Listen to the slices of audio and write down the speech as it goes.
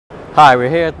Hi,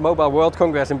 we're here at Mobile World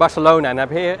Congress in Barcelona, and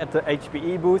I'm here at the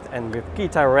HPE booth and with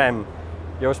Geetha Ram.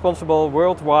 You're responsible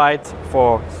worldwide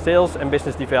for sales and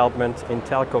business development in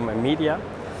telecom and media,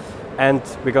 and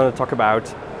we're going to talk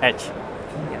about Edge.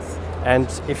 Yes.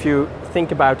 And if you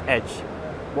think about Edge,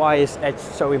 why is Edge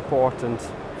so important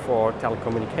for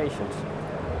telecommunications?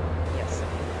 Yes.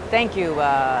 Thank you,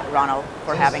 Ronald,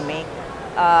 for having me.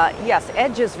 Yes,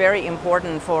 Edge is very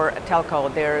important for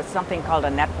telco. There's something called a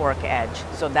network edge.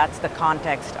 So that's the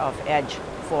context of Edge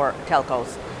for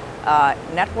telcos.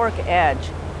 Network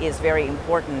edge is very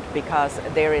important because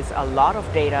there is a lot of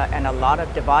data and a lot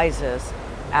of devices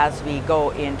as we go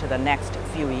into the next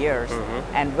few years.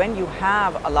 And when you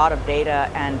have a lot of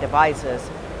data and devices,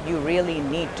 you really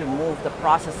need to move the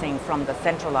processing from the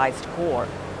centralized core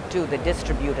to the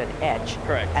distributed edge.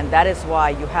 Correct. And that is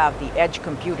why you have the edge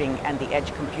computing, and the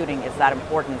edge computing is that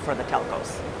important for the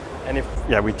telcos. And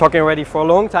we're talking already for a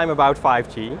long time about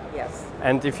 5G. Yes.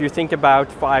 And if you think about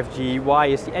 5G, why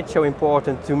is the edge so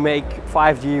important to make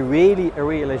 5G really a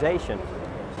realization?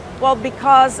 Well,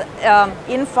 because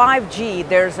in 5G,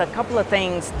 there's a couple of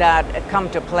things that come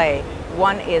to play.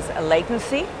 One is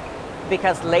latency,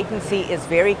 because latency is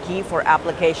very key for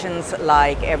applications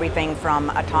like everything from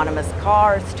autonomous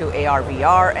cars to AR,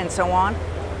 VR, and so on.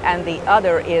 And the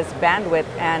other is bandwidth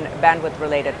and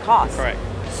bandwidth-related costs. Correct.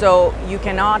 So you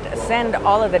cannot send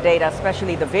all of the data,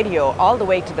 especially the video, all the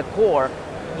way to the core.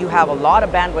 You have a lot of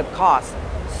bandwidth costs.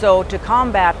 So to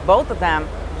combat both of them,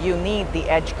 you need the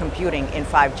edge computing in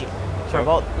 5G for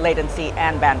both latency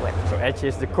and bandwidth. So edge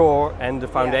is the core and the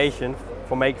foundation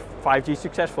for make 5G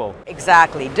successful.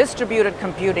 Exactly. Distributed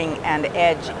computing and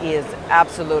edge is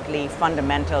absolutely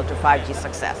fundamental to 5G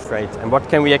success. Great. And what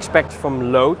can we expect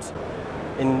from load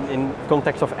in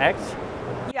context of edge?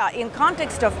 Yeah, in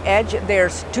context of edge,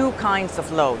 there's two kinds of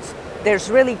loads. There's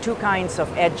really two kinds of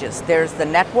edges. There's the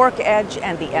network edge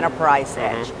and the enterprise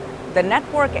edge. The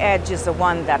network edge is the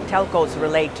one that telcos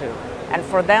relate to. And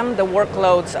for them, the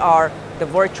workloads are the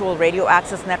virtual radio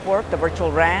access network, the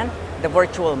virtual RAN, the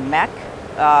virtual MEC,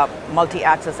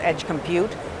 multi-access edge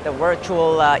compute, the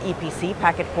virtual EPC,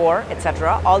 packet core,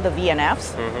 etc., all the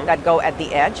VNFs that go at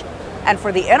the edge. And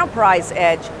for the enterprise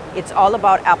edge, it's all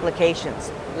about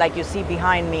applications. Like you see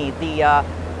behind me, the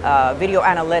video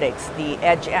analytics, the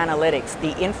edge analytics,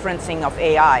 the inferencing of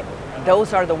AI.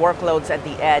 Those are the workloads at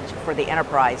the edge for the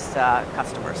enterprise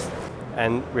customers.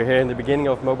 And we're here in the beginning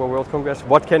of Mobile World Congress.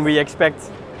 What can we expect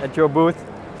at your booth?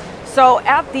 So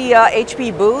at the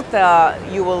HP booth,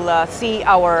 you will see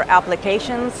our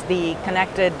applications, the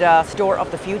connected store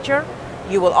of the future.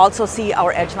 You will also see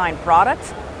our Edgeline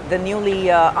products, the newly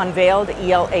unveiled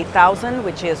EL8000,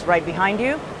 which is right behind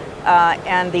you.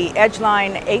 And the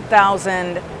Edgeline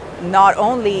 8000 not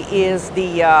only is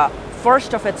the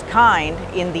first of its kind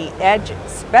in the edge,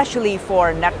 especially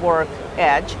for network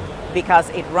edge, because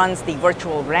it runs the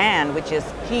virtual RAN, which is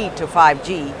key to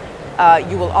 5G.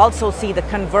 You will also see the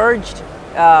converged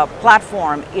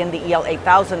platform in the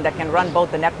EL8000 that can run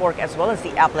both the network as well as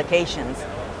the applications.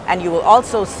 And you will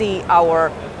also see our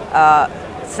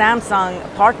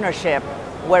Samsung partnership,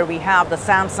 where we have the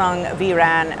Samsung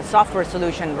vRAN software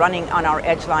solution running on our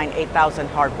Edgeline 8000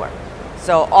 hardware.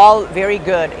 So all very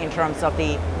good in terms of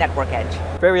the network edge.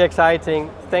 Very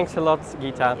exciting. Thanks a lot,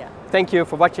 Geetha. Yeah. Thank you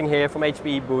for watching here from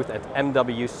HPE booth at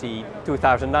MWC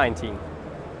 2019.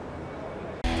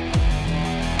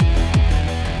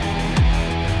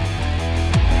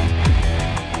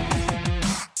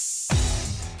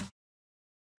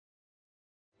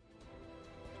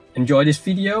 Enjoy this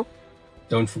video?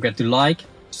 Don't forget to like,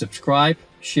 subscribe,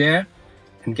 share,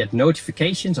 and get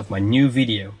notifications of my new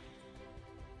video.